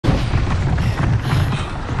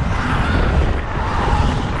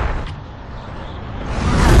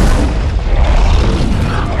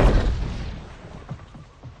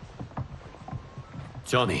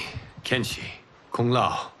Johnny, Kenshi, Kung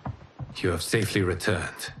Lao, you have safely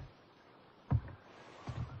returned.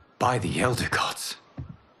 By the Elder Gods.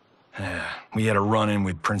 We had a run-in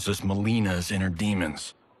with Princess Melina's inner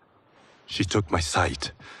demons. She took my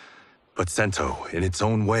sight, but Sento, in its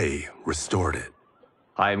own way, restored it.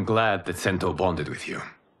 I am glad that Sento bonded with you.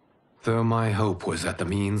 Though my hope was that the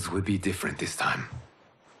means would be different this time.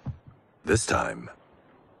 This time?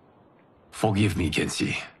 Forgive me,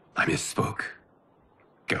 Kenshi. I misspoke.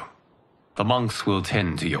 Go. The monks will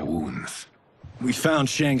tend to your wounds. We found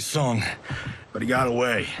Shang Tsung, but he got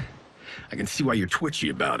away. I can see why you're twitchy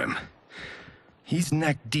about him. He's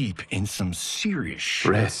neck-deep in some serious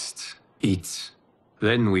shit. Rest. Eat.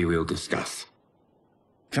 Then we will discuss.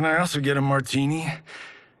 Can I also get a martini?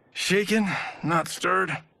 Shaken, not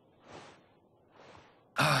stirred?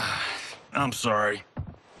 I'm sorry.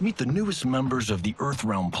 Meet the newest members of the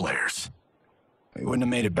Earthrealm players. We wouldn't have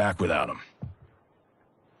made it back without them.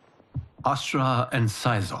 Astra and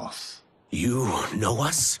Syzos. You know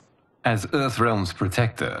us? As Earthrealm's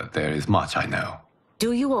protector, there is much I know.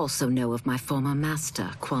 Do you also know of my former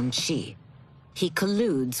master, Quan Chi? He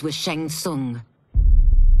colludes with Shang Tsung.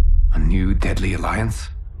 A new deadly alliance?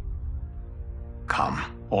 Come,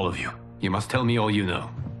 all of you. You must tell me all you know.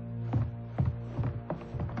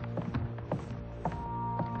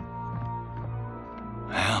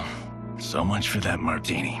 Well, so much for that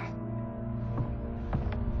martini.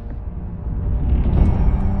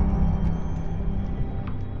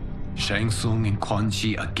 Shang Tsung and Quan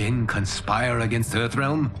Chi again conspire against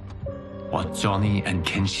Earthrealm? What Johnny and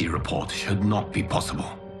Kenshi report should not be possible.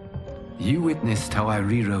 You witnessed how I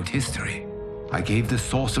rewrote history. I gave the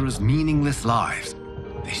sorcerers meaningless lives.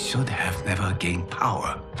 They should have never gained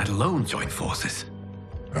power, let alone joined forces.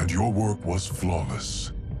 And your work was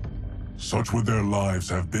flawless. Such would their lives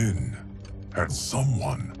have been, had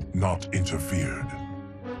someone not interfered.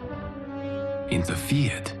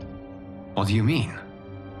 Interfered? What do you mean?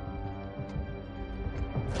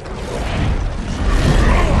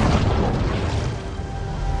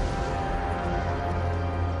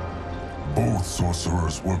 Both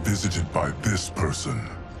sorcerers were visited by this person.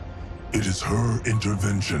 It is her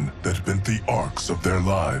intervention that bent the arcs of their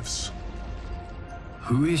lives.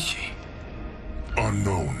 Who is she?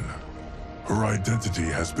 Unknown. Her identity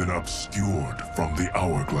has been obscured from the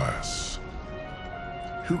hourglass.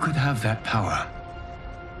 Who could have that power?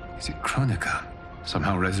 Is it Kronika?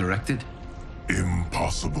 Somehow resurrected?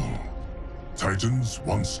 Impossible. Titans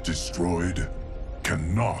once destroyed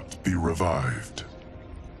cannot be revived.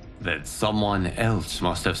 That someone else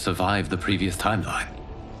must have survived the previous timeline.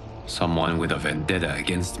 Someone with a vendetta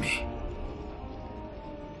against me.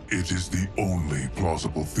 It is the only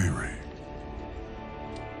plausible theory.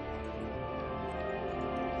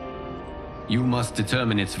 You must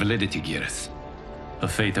determine its validity, Geras. The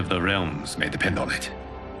fate of the realms may depend on it.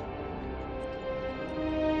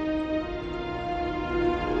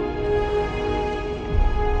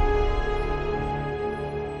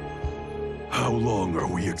 How long are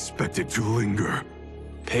we expected to linger?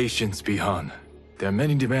 Patience, Bihan. There are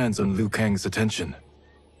many demands on Liu Kang's attention.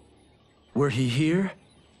 Were he here,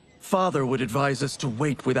 Father would advise us to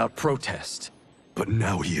wait without protest. But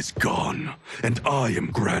now he is gone, and I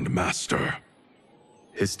am Grand Master.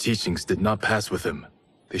 His teachings did not pass with him.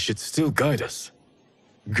 They should still guide us.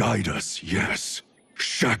 Guide us, yes.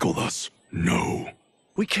 Shackle us, no.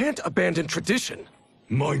 We can't abandon tradition.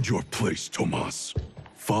 Mind your place, Tomas.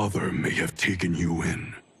 Father may have taken you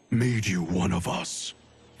in, made you one of us.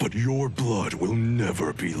 But your blood will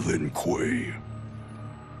never be Lin Kuei.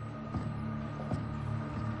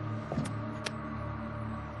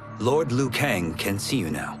 Lord Liu Kang can see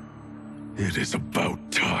you now. It is about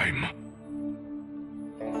time.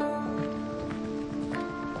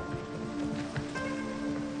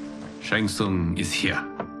 Shang Tsung is here,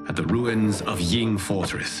 at the ruins of Ying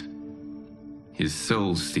Fortress. His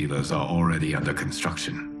soul stealers are already under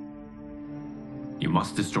construction. You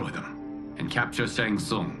must destroy them, and capture Shang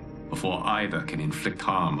Tsung before either can inflict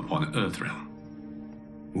harm upon Earthrealm.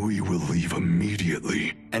 We will leave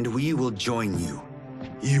immediately. And we will join you.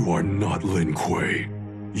 You are not Lin Kuei.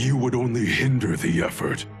 You would only hinder the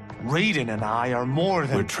effort. Raiden and I are more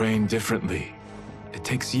than... We're trained differently. It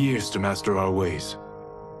takes years to master our ways.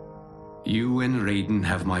 You and Raiden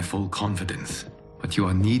have my full confidence, but you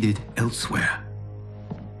are needed elsewhere.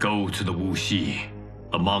 Go to the Wuxi.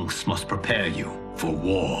 The monks must prepare you for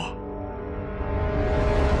war.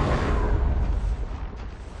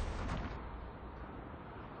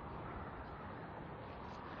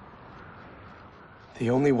 The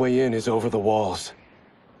only way in is over the walls.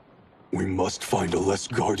 We must find a less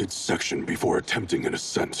guarded section before attempting an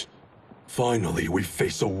ascent. Finally, we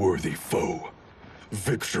face a worthy foe.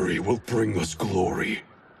 Victory will bring us glory.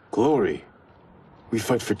 Glory? We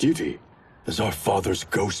fight for duty. Does our father's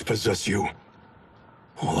ghost possess you?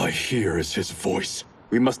 All I hear is his voice.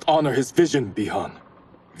 We must honor his vision, Bihan.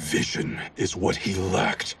 Vision is what he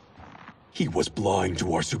lacked. He was blind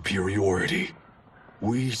to our superiority.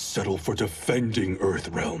 We settle for defending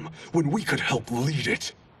Earthrealm when we could help lead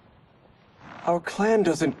it. Our clan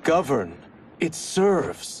doesn't govern. It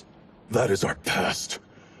serves. That is our past.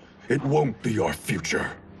 It won't be our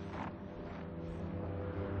future.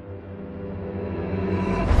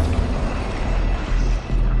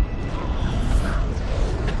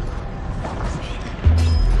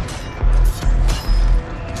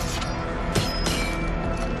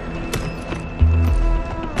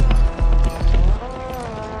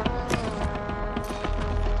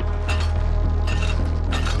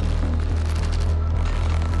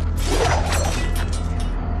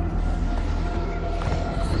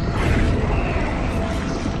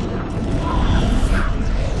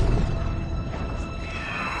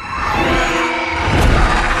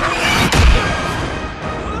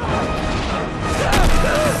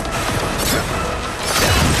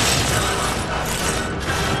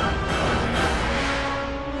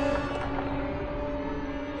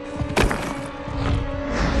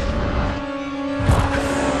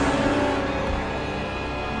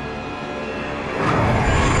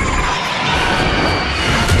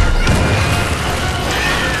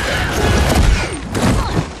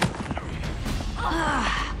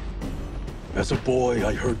 As a boy,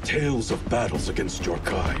 I heard tales of battles against your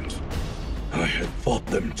kind. I had fought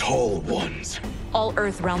them tall ones. All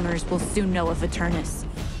Earthrealmers will soon know of Eternus.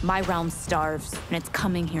 My realm starves, and it's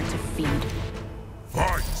coming here to feed.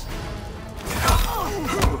 Fight!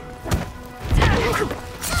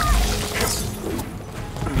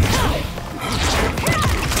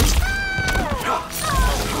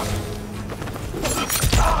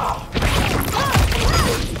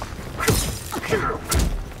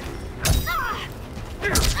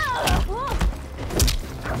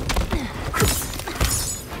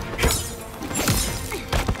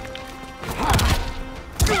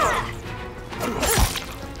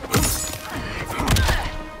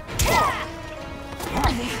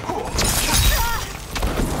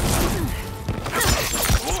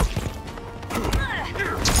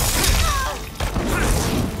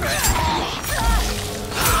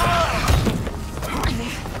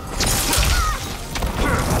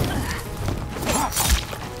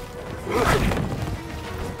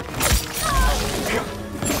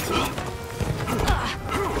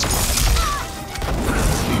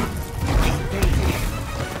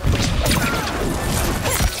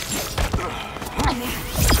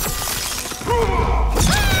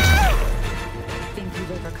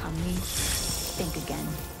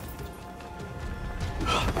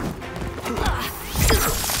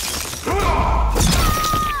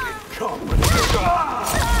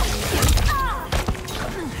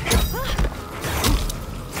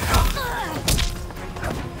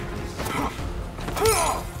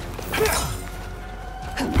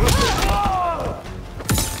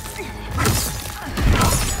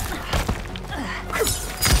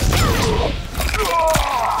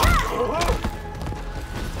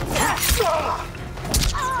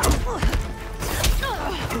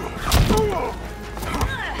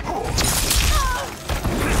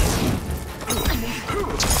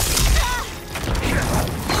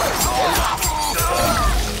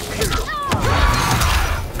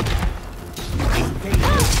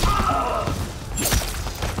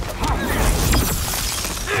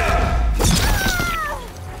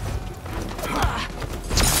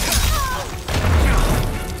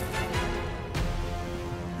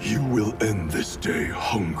 You will end this day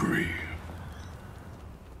hungry.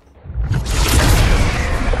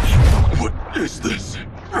 What is this?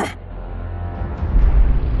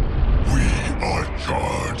 We are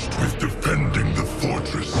charged with defending the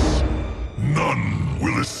fortress. None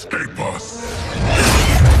will escape us.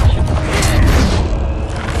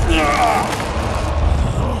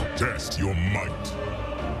 Test your might.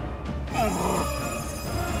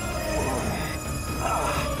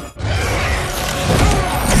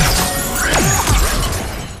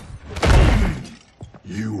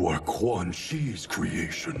 You are Quan Chi's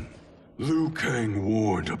creation. Liu Kang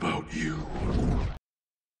warned about you.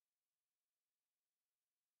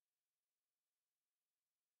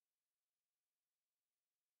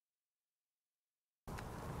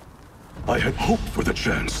 I had hoped for the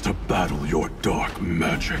chance to battle your dark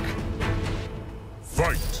magic.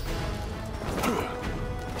 Fight!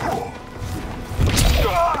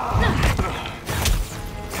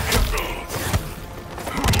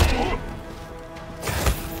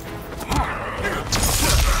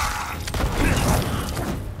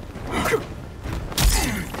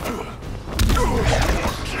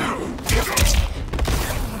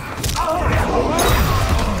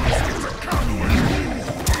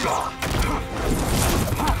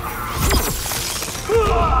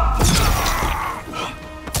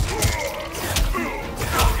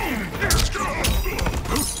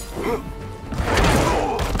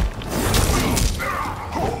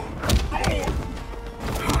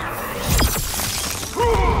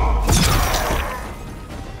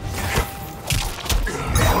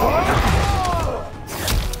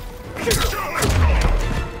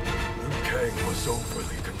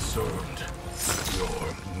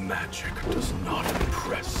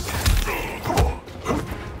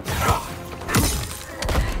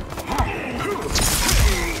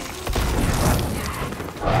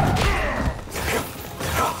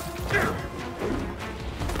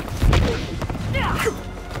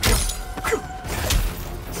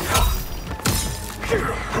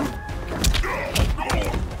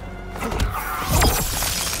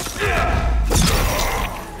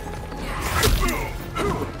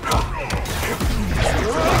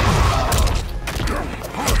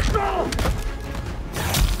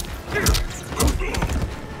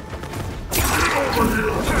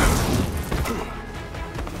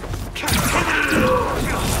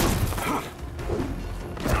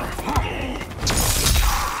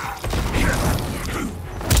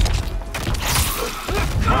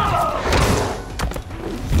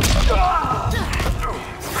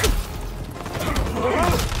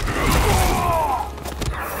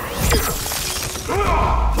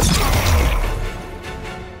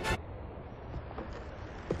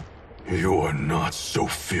 You're not so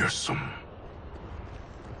fearsome.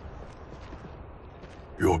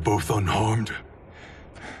 You're both unharmed?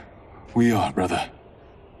 We are, brother.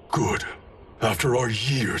 Good. After our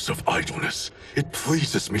years of idleness, it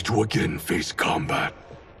pleases me to again face combat.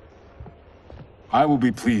 I will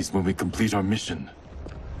be pleased when we complete our mission.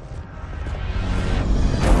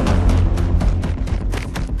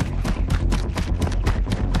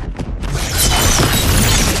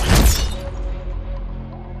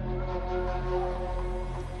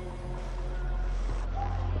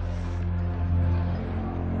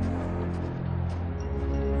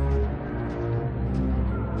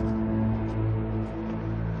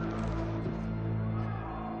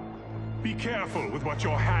 Be careful with what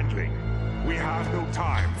you're handling. We have no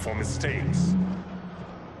time for mistakes.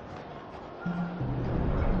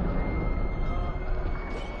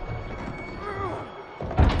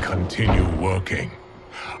 Continue working.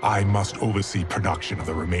 I must oversee production of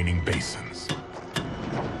the remaining basins.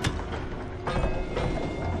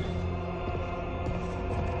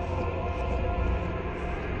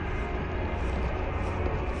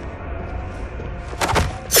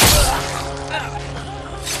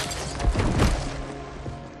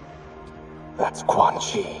 That's Quan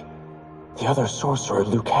Chi. The other sorcerer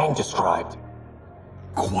Liu Kang described.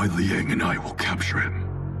 Kuai Liang and I will capture him.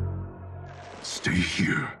 Stay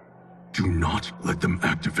here. Do not let them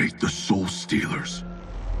activate the Soul Stealers.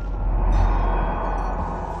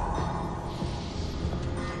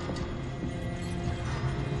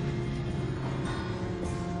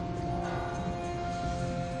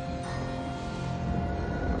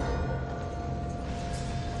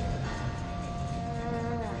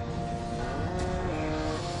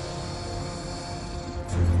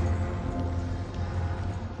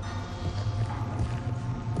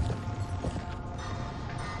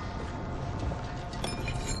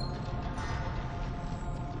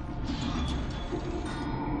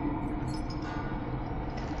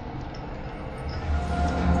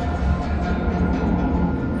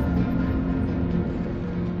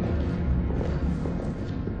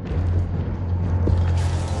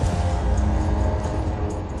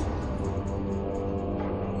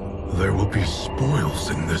 There will be spoils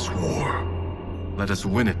in this war. Let us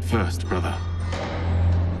win it first, brother.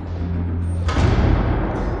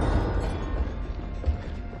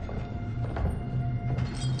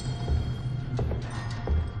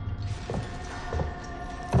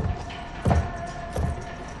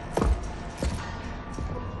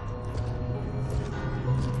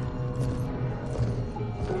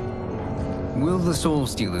 Will the Soul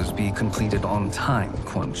Stealers be completed on time,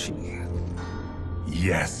 Quan Chi?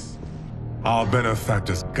 Yes. Our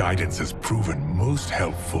benefactor's guidance has proven most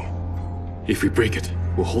helpful. If we break it,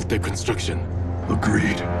 we'll halt their construction.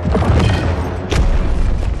 Agreed.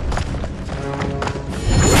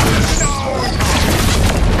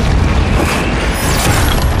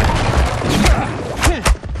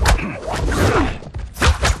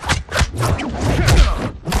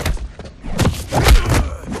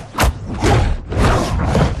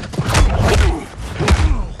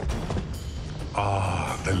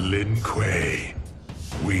 Lin Kuei,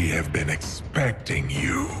 we have been expecting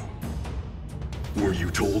you. Were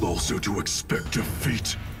you told also to expect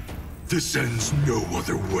defeat? This ends no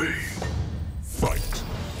other way. Fight.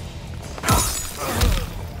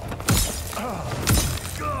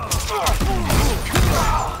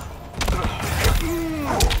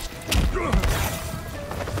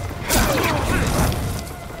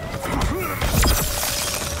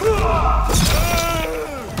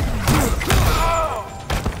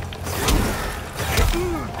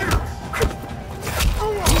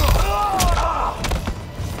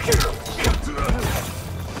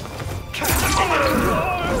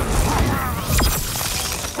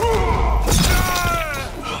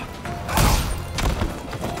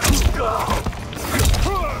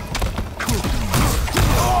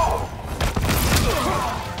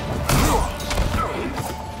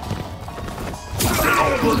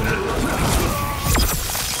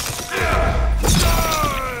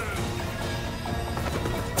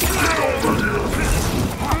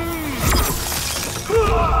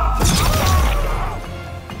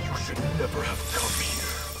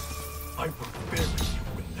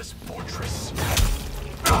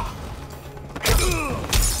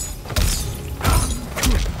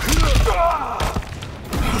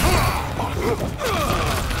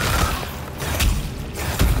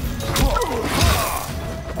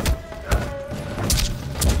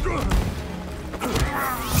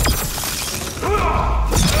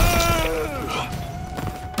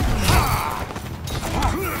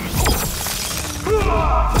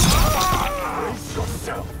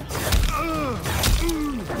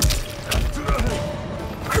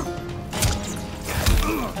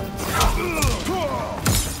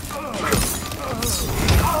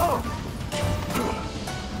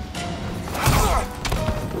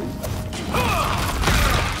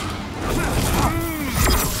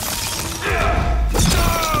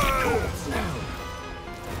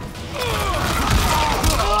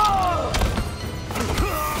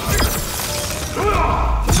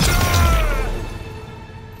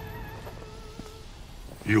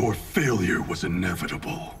 Your failure was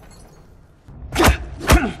inevitable.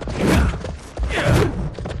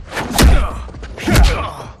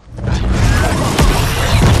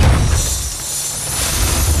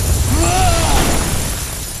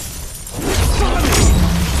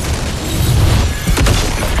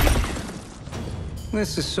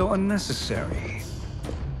 This is so unnecessary.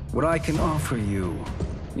 What I can offer you,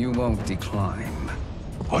 you won't decline.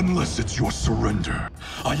 Unless it's your surrender,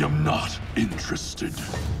 I am not interested.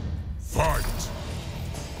 Fight!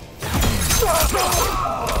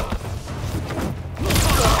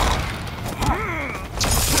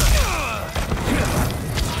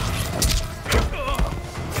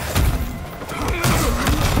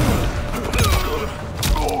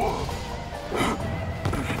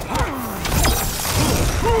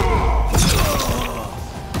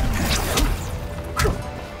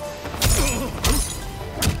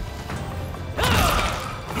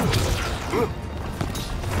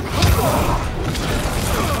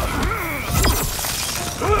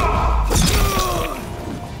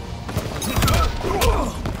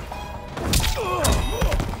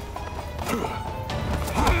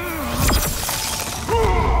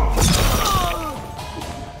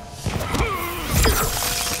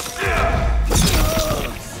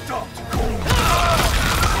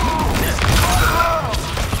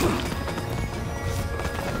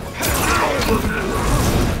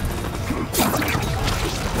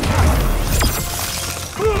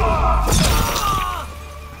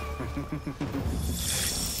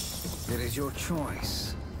 It is your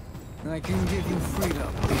choice. I can give you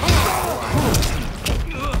freedom.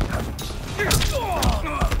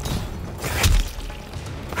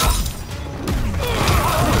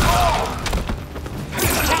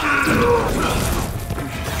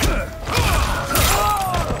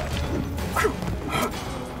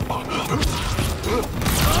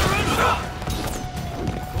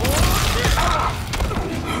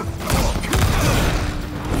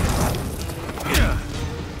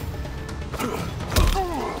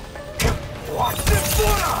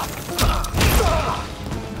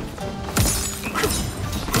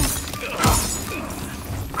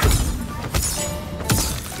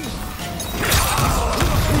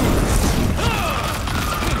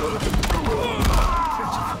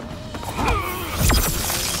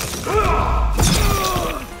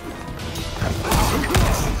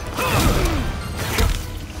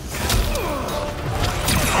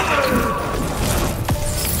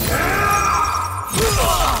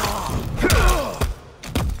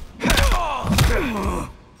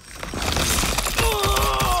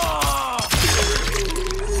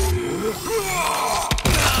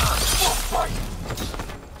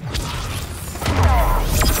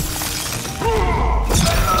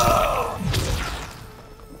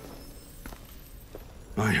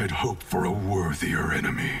 I had hoped for a worthier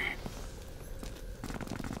enemy.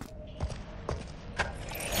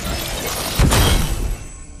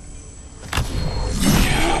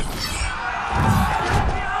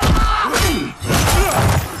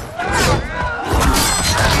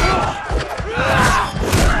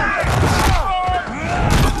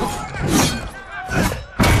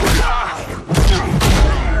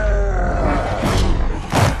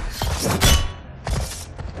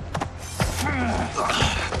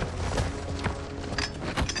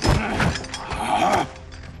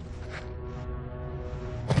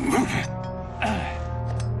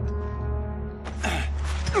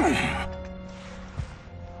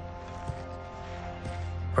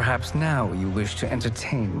 Perhaps now you wish to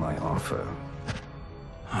entertain my offer.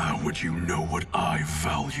 How would you know what I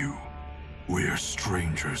value? We're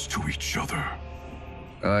strangers to each other.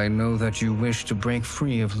 I know that you wish to break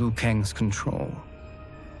free of Liu Kang's control,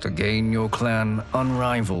 to gain your clan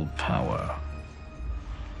unrivaled power.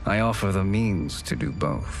 I offer the means to do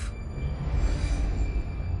both.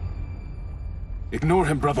 Ignore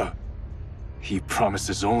him, brother. He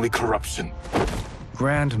promises only corruption.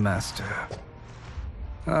 Grandmaster,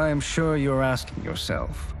 I am sure you're asking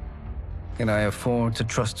yourself, can I afford to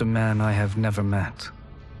trust a man I have never met?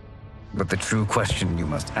 But the true question you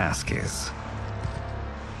must ask is,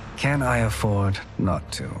 can I afford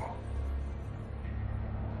not to?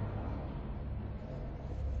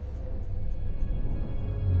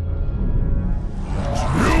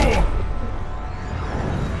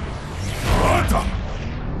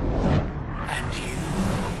 And you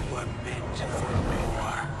were meant for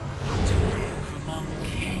more, to live among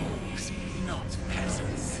kings, not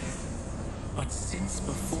peasants. But since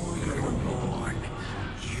before you were born,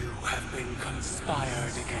 you have been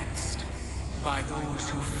conspired against by those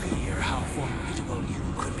who fear how formidable you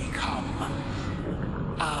could become.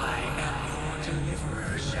 I am your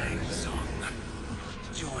deliverer, Shang Tsung.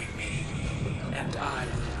 join me, and I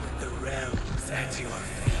will put the realms at your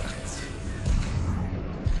feet.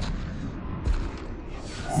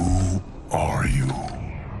 Who are you?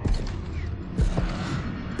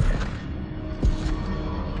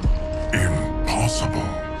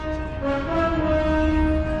 Impossible.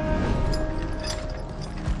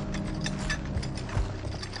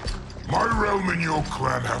 My realm and your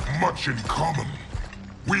clan have much in common.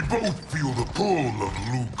 We both feel the pull of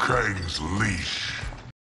Liu Kang's leash.